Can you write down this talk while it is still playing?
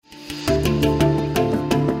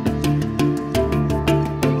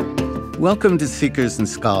Welcome to Seekers and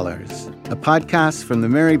Scholars, a podcast from the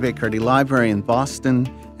Mary Baker Eddy Library in Boston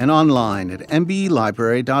and online at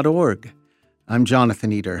mbelibrary.org. I'm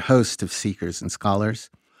Jonathan Eder, host of Seekers and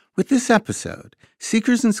Scholars. With this episode,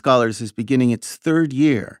 Seekers and Scholars is beginning its third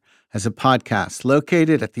year as a podcast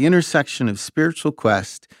located at the intersection of spiritual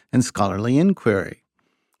quest and scholarly inquiry.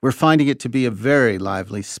 We're finding it to be a very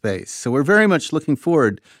lively space, so we're very much looking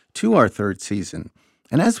forward to our third season.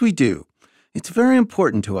 And as we do, it's very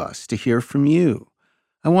important to us to hear from you.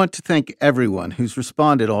 I want to thank everyone who's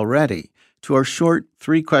responded already to our short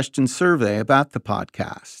 3-question survey about the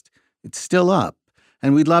podcast. It's still up,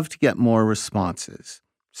 and we'd love to get more responses.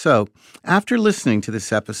 So, after listening to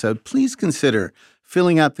this episode, please consider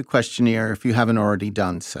filling out the questionnaire if you haven't already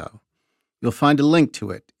done so. You'll find a link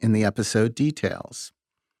to it in the episode details.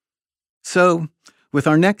 So, with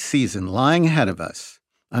our next season lying ahead of us,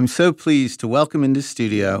 I'm so pleased to welcome into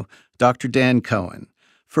studio Dr. Dan Cohen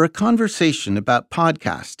for a conversation about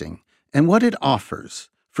podcasting and what it offers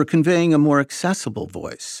for conveying a more accessible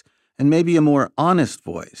voice and maybe a more honest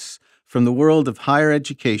voice from the world of higher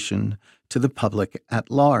education to the public at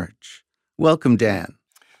large. Welcome, Dan.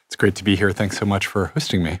 It's great to be here. Thanks so much for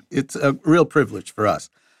hosting me. It's a real privilege for us.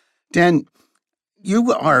 Dan,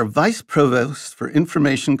 you are Vice Provost for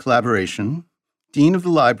Information Collaboration, Dean of the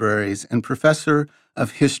Libraries, and Professor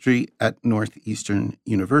of History at Northeastern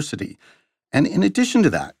University. And in addition to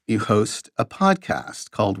that, you host a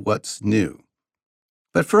podcast called What's New.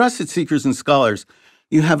 But for us at Seekers and Scholars,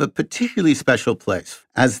 you have a particularly special place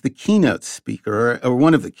as the keynote speaker, or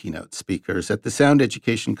one of the keynote speakers, at the Sound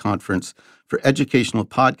Education Conference for Educational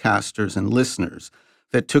Podcasters and Listeners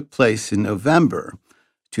that took place in November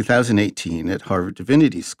 2018 at Harvard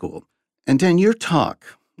Divinity School. And Dan, your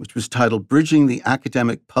talk, which was titled Bridging the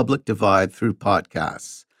Academic-Public Divide Through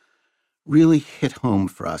Podcasts, really hit home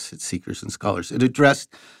for us at Seekers and Scholars. It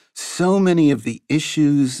addressed so many of the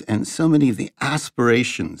issues and so many of the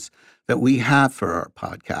aspirations that we have for our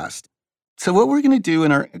podcast. So what we're going to do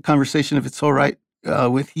in our conversation, if it's all right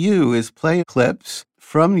with you, is play clips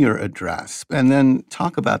from your address and then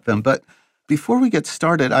talk about them. But before we get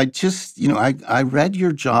started, I read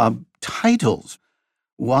your job titles.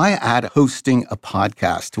 Why add hosting a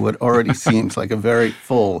podcast to what already seems like a very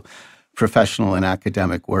full professional and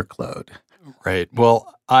academic workload? Right.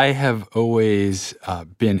 Well, I have always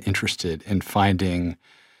been interested in finding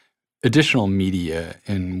additional media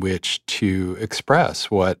in which to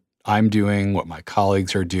express what I'm doing, what my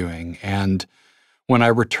colleagues are doing. And when I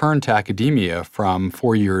returned to academia from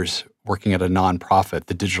 4 years working at a nonprofit,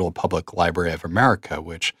 the Digital Public Library of America,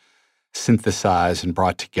 which synthesized and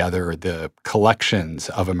brought together the collections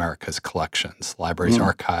of America's collections, libraries,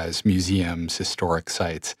 archives, museums, historic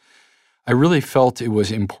sites, I really felt it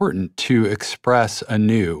was important to express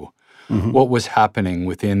anew what was happening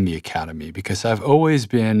within the academy, because I've always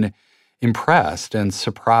been impressed and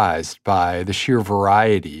surprised by the sheer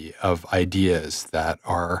variety of ideas that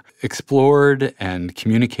are explored and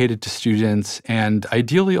communicated to students and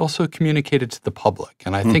ideally also communicated to the public.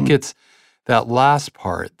 And I think it's that last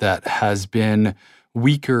part that has been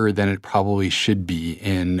weaker than it probably should be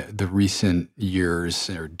in the recent years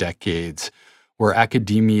or decades, where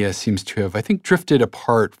academia seems to have, I think, drifted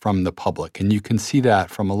apart from the public. And you can see that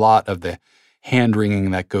from a lot of the hand-wringing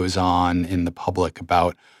that goes on in the public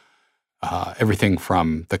about everything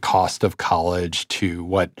from the cost of college to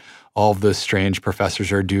what all of the strange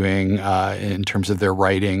professors are doing in terms of their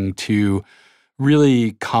writing to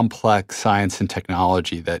really complex science and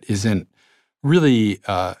technology that isn't really,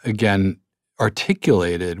 again,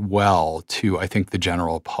 articulated well to, I think, the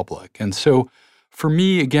general public. And so for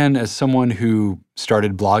me, again, as someone who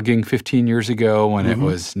started blogging 15 years ago when it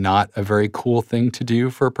was not a very cool thing to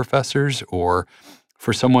do for professors, or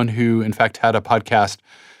for someone who, in fact, had a podcast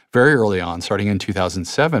very early on, starting in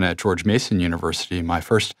 2007 at George Mason University, my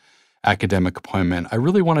first academic appointment, I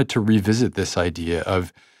really wanted to revisit this idea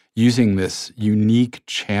of using this unique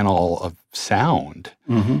channel of sound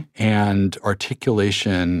and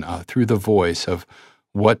articulation through the voice of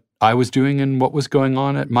what I was doing and what was going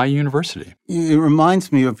on at my university. It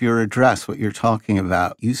reminds me of your address, what you're talking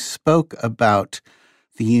about. You spoke about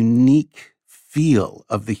the unique feel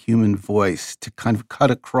of the human voice to kind of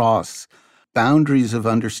cut across boundaries of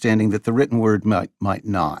understanding that the written word might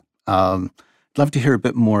not. I'd love to hear a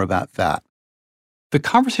bit more about that. The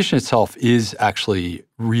conversation itself is actually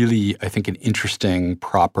really, I think, an interesting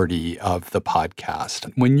property of the podcast.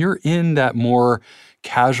 When you're in that more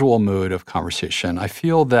casual mode of conversation, I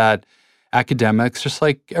feel that academics, just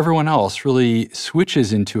like everyone else, really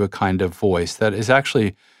switches into a kind of voice that is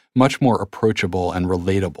actually much more approachable and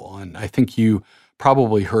relatable. And I think you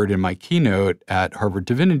probably heard in my keynote at Harvard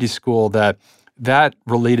Divinity School that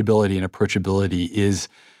relatability and approachability is,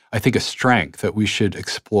 I think, a strength that we should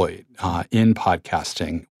exploit in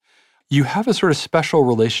podcasting. You have a sort of special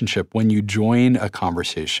relationship when you join a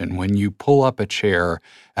conversation, when you pull up a chair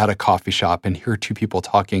at a coffee shop and hear two people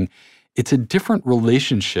talking. It's a different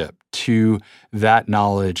relationship to that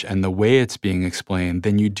knowledge and the way it's being explained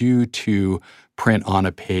than you do to print on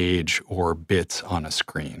a page or bits on a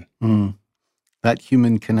screen. That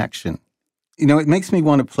human connection. It makes me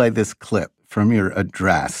want to play this clip from your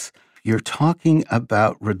address. You're talking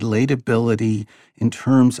about relatability in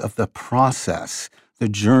terms of the process, the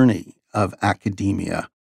journey of academia.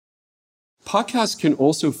 Podcasts can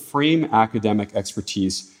also frame academic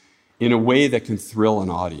expertise in a way that can thrill an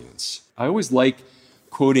audience. I always like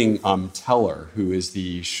quoting Teller, who is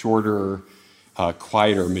the shorter,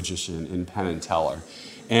 quieter magician in Penn and Teller.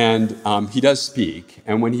 And he does speak.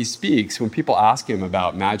 And when he speaks, when people ask him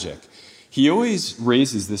about magic, he always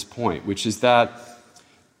raises this point, which is that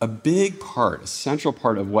a big part, a central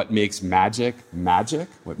part of what makes magic magic,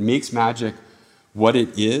 what makes magic what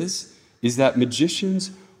it is that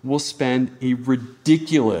magicians will spend a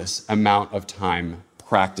ridiculous amount of time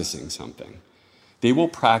practicing something. They will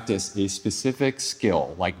practice a specific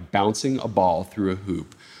skill, like bouncing a ball through a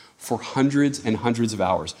hoop, for hundreds and hundreds of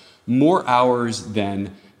hours, more hours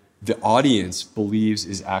than the audience believes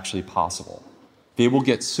is actually possible. They will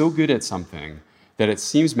get so good at something that it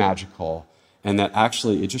seems magical and that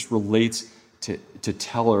actually it just relates to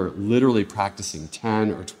Teller literally practicing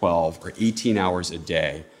 10 or 12 or 18 hours a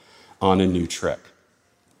day on a new trick.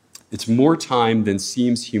 It's more time than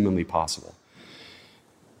seems humanly possible.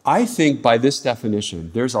 I think by this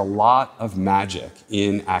definition, there's a lot of magic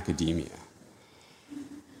in academia.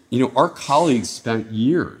 Our colleagues spend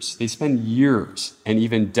years and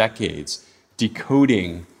even decades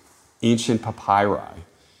decoding ancient papyri,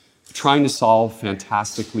 trying to solve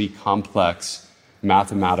fantastically complex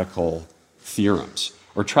mathematical theorems,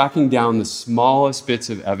 or tracking down the smallest bits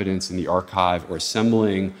of evidence in the archive, or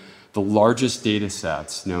assembling the largest data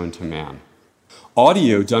sets known to man.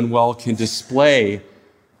 Audio done well can display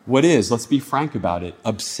what is, let's be frank about it,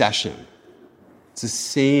 obsession.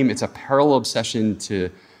 It's a parallel obsession to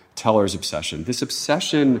Teller's obsession. This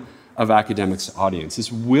obsession of academics' audience,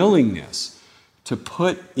 this willingness to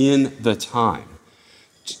put in the time.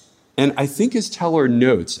 And I think as Teller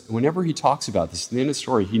notes, whenever he talks about this in the end of the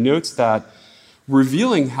story, he notes that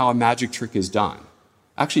revealing how a magic trick is done,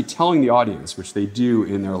 actually telling the audience, which they do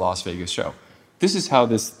in their Las Vegas show, this is how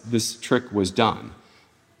this trick was done,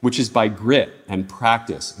 which is by grit and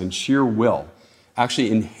practice and sheer will,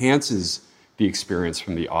 actually enhances the experience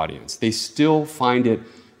from the audience. They still find it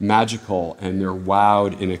magical and they're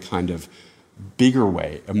wowed in a kind of bigger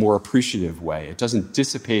way, a more appreciative way. It doesn't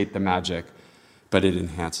dissipate the magic, but it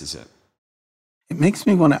enhances it. It makes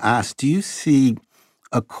me want to ask, do you see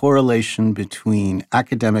a correlation between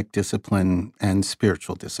academic discipline and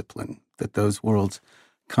spiritual discipline, that those worlds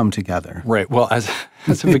come together? Right. Well, as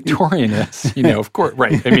a Victorianist, of course,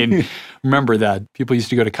 right. I mean, remember that people used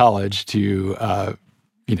to go to college to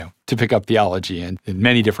pick up theology and in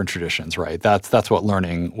many different traditions, right? That's what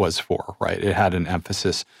learning was for, right? It had an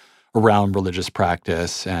emphasis around religious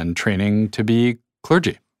practice and training to be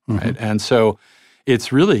clergy, right? And so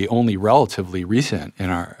it's really only relatively recent in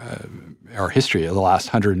our history of the last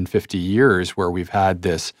 150 years where we've had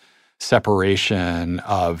this separation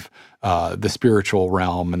of the spiritual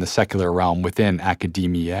realm and the secular realm within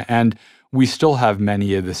academia. And we still have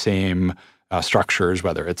many of the same structures,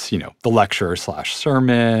 whether it's, the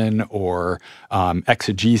lecture/sermon or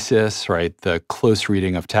exegesis, right? The close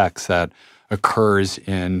reading of texts that occurs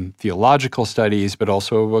in theological studies, but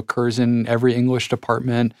also occurs in every English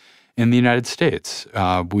department in the United States.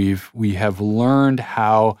 We have learned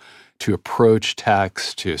how to approach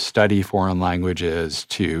text, to study foreign languages,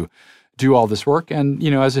 to do all this work. And,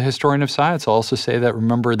 as a historian of science, I'll also say that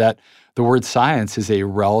remember that the word science is a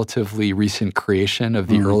relatively recent creation of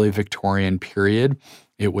the early Victorian period.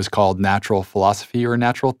 It was called natural philosophy or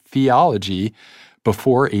natural theology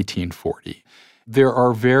before 1840. There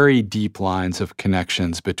are very deep lines of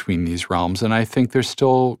connections between these realms, and I think there's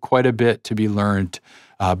still quite a bit to be learned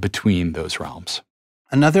between those realms.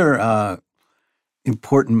 Another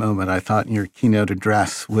important moment I thought in your keynote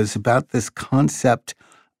address was about this concept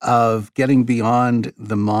of getting beyond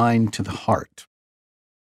the mind to the heart.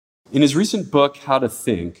 In his recent book, How to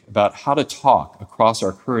Think, about how to talk across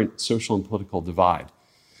our current social and political divide,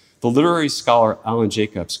 the literary scholar Alan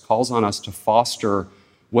Jacobs calls on us to foster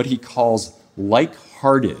what he calls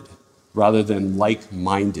like-hearted rather than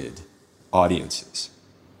like-minded audiences.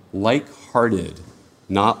 Like-hearted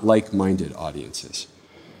not like-minded audiences.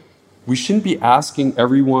 We shouldn't be asking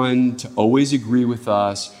everyone to always agree with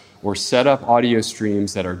us or set up audio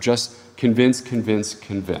streams that are just convince, convince,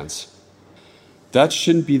 convince. That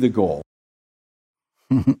shouldn't be the goal.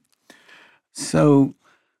 So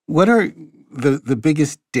what are the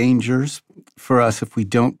biggest dangers for us if we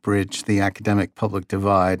don't bridge the academic-public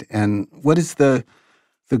divide? And what is the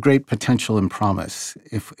great potential and promise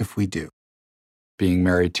if we do? Being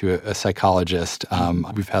married to a psychologist,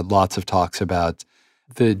 we've had lots of talks about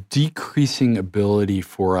the decreasing ability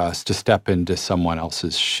for us to step into someone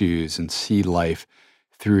else's shoes and see life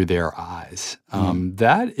through their eyes.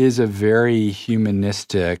 That is a very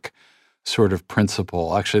humanistic sort of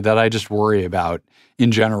principle, actually, that I just worry about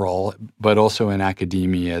in general, but also in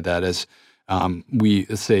academia, that as we,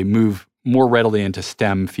 let's say, move more readily into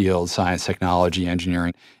STEM fields, science, technology,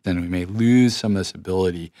 engineering, then we may lose some of this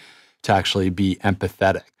ability to actually be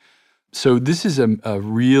empathetic. So this is a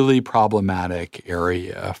really problematic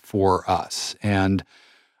area for us. And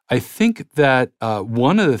I think that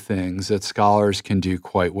one of the things that scholars can do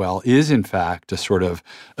quite well is, in fact, to sort of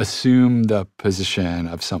assume the position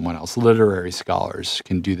of someone else. Literary scholars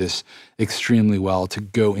can do this extremely well, to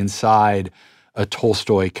go inside a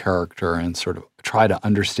Tolstoy character and sort of try to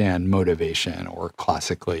understand motivation, or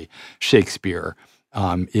classically Shakespeare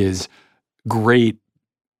is great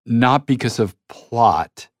not because of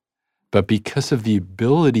plot, but because of the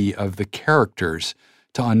ability of the characters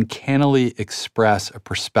to uncannily express a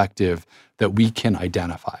perspective that we can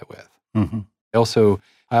identify with. Also,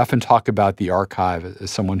 I often talk about the archive as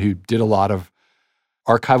someone who did a lot of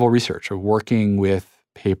archival research or working with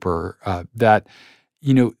paper, that,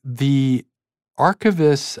 the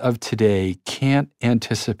archivists of today can't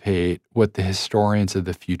anticipate what the historians of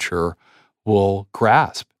the future will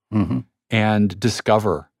grasp and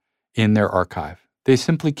discover in their archive. They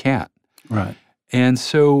simply can't. Right. And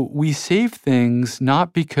so we save things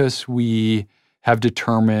not because we have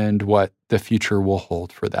determined what the future will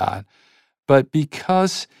hold for that, but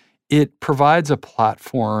because it provides a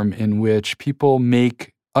platform in which people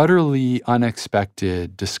make utterly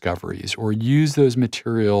unexpected discoveries or use those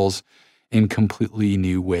materials in completely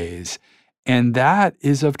new ways. And that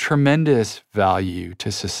is of tremendous value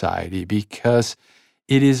to society, because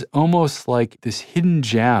it is almost like this hidden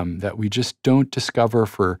gem that we just don't discover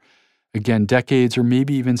for, again, decades or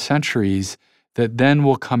maybe even centuries, that then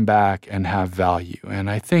will come back and have value. And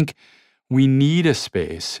I think we need a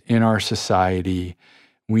space in our society,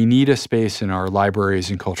 we need a space in our libraries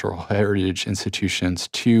and cultural heritage institutions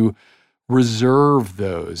to reserve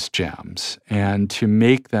those gems and to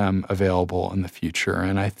make them available in the future.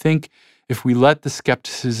 And I think if we let the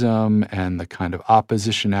skepticism and the kind of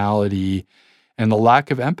oppositionality and the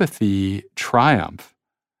lack of empathy triumph,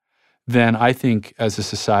 then I think as a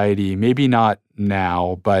society, maybe not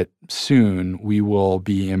now, but soon, we will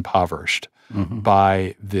be impoverished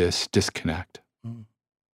by this disconnect.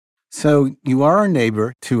 So you are a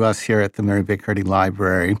neighbor to us here at the Mary Baker Eddy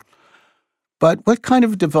Library, but what kind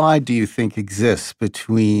of divide do you think exists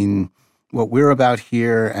between what we're about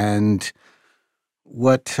here and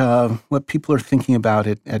what people are thinking about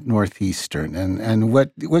it at Northeastern, and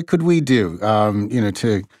what could we do,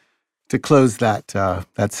 to close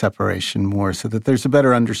that separation more, so that there's a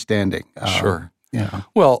better understanding? Sure. Yeah.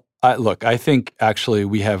 Well, look, I think actually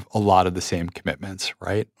we have a lot of the same commitments,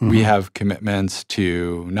 right? We have commitments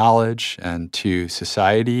to knowledge and to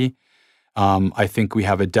society. I think we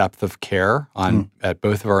have a depth of care at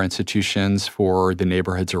both of our institutions for the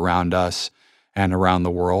neighborhoods around us and around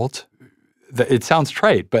the world. It sounds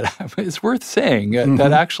trite, but it's worth saying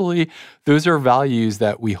that actually those are values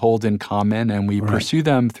that we hold in common, and we pursue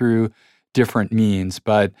them through different means.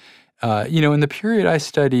 But, in the period I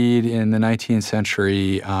studied in the 19th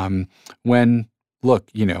century, when, in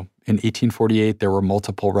 1848, there were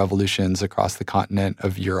multiple revolutions across the continent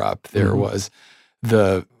of Europe. There was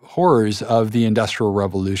the horrors of the Industrial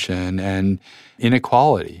Revolution and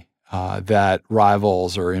inequality that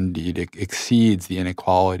rivals or indeed exceeds the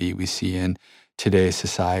inequality we see in today's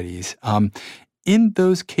societies. In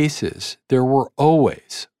those cases, there were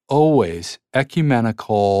always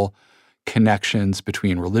ecumenical connections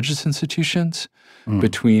between religious institutions,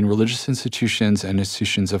 between religious institutions and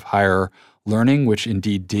institutions of higher learning, which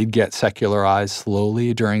indeed did get secularized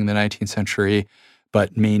slowly during the 19th century,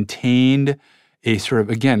 but maintained a sort of,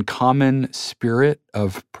 again, common spirit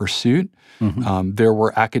of pursuit. There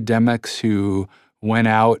were academics who went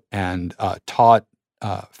out and taught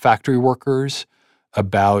factory workers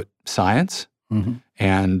about science,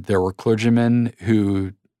 and there were clergymen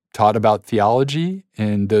who taught about theology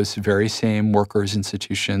in those very same workers'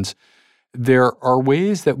 institutions. there are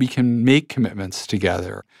ways that we can make commitments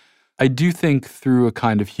together. I do think through a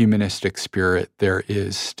kind of humanistic spirit, there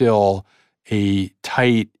is still a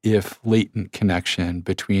tight, if latent, connection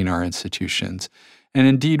between our institutions. And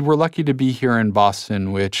indeed, we're lucky to be here in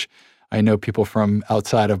Boston, which I know people from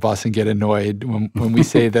outside of Boston get annoyed when we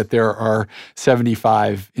say that there are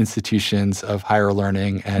 75 institutions of higher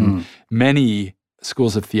learning and many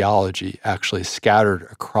schools of theology actually scattered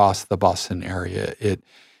across the Boston area. It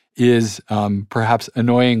is perhaps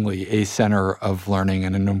annoyingly a center of learning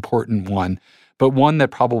and an important one, but one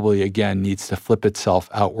that probably, again, needs to flip itself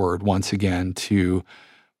outward once again to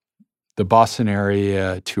the Boston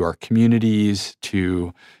area, to our communities,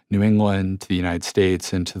 to New England, to the United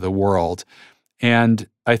States, and to the world. And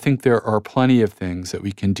I think there are plenty of things that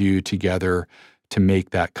we can do together to make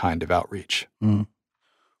that kind of outreach.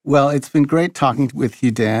 Well, it's been great talking with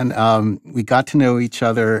you, Dan. We got to know each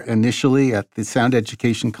other initially at the Sound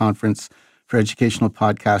Education Conference for Educational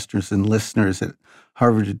Podcasters and Listeners at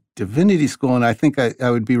Harvard Divinity School, and I think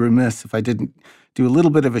I would be remiss if I didn't do a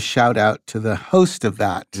little bit of a shout out to the host of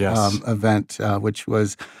that event, which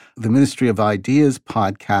was the Ministry of Ideas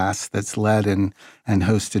podcast that's led and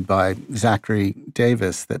hosted by Zachary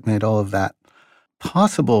Davis that made all of that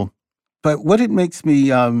possible. But what it makes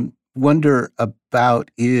me wonder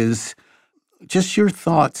about is just your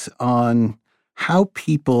thoughts on how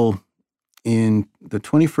people in the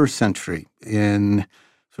 21st century, in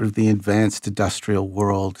sort of the advanced industrial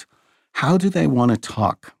world, how do they want to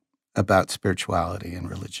talk about spirituality and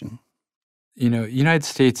religion? You know, the United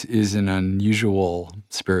States is an unusual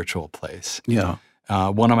spiritual place. Yeah.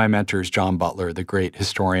 One of my mentors, John Butler, the great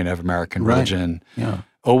historian of American religion,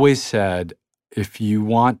 always said, if you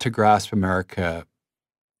want to grasp America,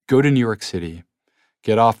 go to New York City,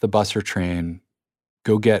 get off the bus or train,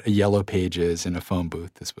 go get a Yellow Pages in a phone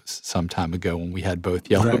booth. This was some time ago when we had both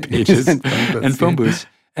Yellow Pages and phone booths,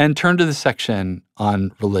 and turn to the section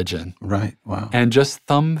on religion. Right, wow. And just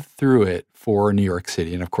thumb through it for New York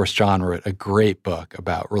City. And of course, John wrote a great book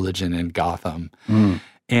about religion in Gotham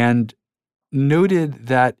and noted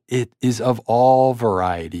that it is of all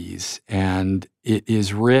varieties and it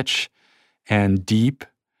is rich and deep.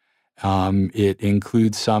 It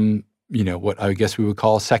includes some, what I guess we would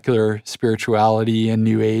call secular spirituality and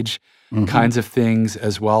New Age kinds of things,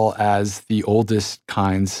 as well as the oldest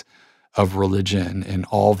kinds of religion in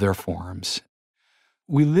all of their forms.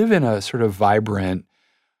 We live in a sort of vibrant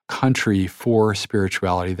country for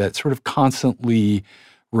spirituality that sort of constantly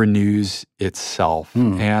renews itself.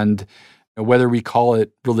 And whether we call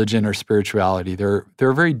it religion or spirituality, there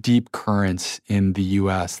are very deep currents in the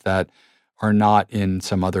U.S. that are not in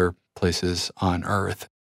some other places on earth.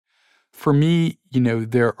 For me,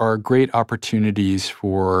 there are great opportunities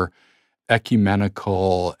for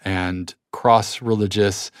ecumenical and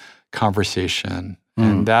cross-religious conversation.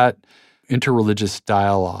 And that interreligious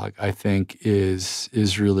dialogue, I think, is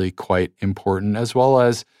really quite important, as well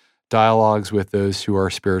as dialogues with those who are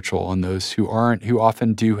spiritual and those who aren't, who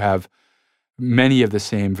often do have many of the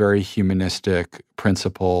same very humanistic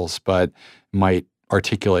principles, but might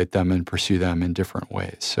articulate them and pursue them in different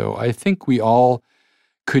ways. So I think we all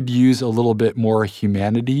could use a little bit more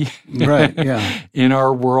humanity in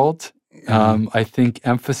our world. I think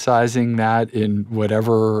emphasizing that in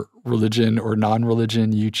whatever religion or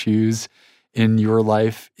non-religion you choose in your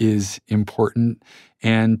life is important,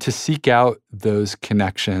 and to seek out those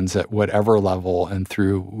connections at whatever level and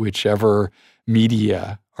through whichever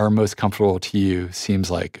media are most comfortable to you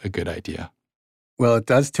seems like a good idea. Well, it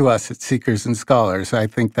does to us at Seekers and Scholars. I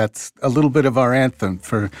think that's a little bit of our anthem.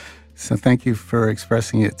 So thank you for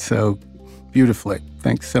expressing it so beautifully.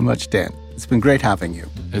 Thanks so much, Dan. It's been great having you.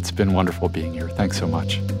 It's been wonderful being here. Thanks so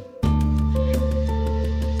much.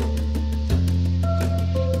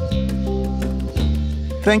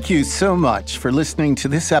 Thank you so much for listening to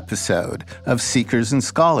this episode of Seekers and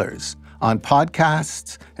Scholars on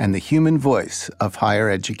podcasts and the human voice of higher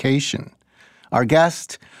education. Our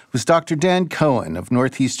guest was Dr. Dan Cohen of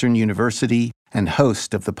Northeastern University and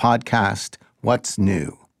host of the podcast, What's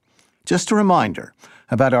New? Just a reminder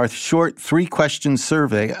about our short 3-question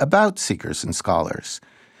survey about Seekers and Scholars.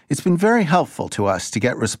 It's been very helpful to us to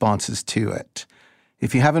get responses to it.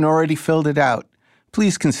 If you haven't already filled it out,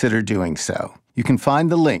 please consider doing so. You can find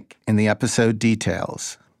the link in the episode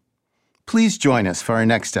details. Please join us for our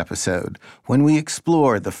next episode when we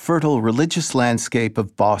explore the fertile religious landscape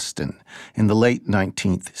of Boston in the late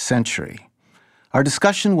 19th century. Our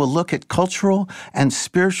discussion will look at cultural and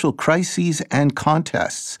spiritual crises and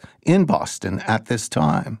contests in Boston at this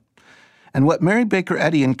time, and what Mary Baker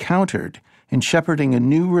Eddy encountered in shepherding a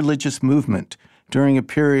new religious movement during a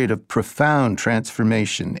period of profound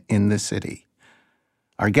transformation in the city.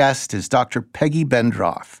 Our guest is Dr. Peggy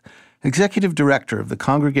Bendroth, Executive Director of the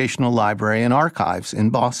Congregational Library and Archives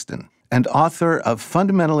in Boston, and author of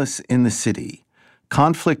Fundamentalists in the City,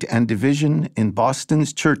 Conflict and Division in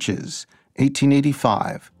Boston's Churches,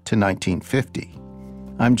 1885 to 1950.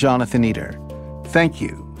 I'm Jonathan Eder. Thank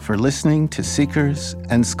you for listening to Seekers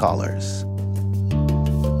and Scholars.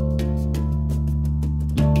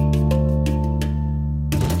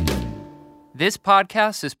 This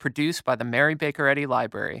podcast is produced by the Mary Baker Eddy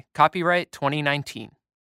Library. Copyright 2019.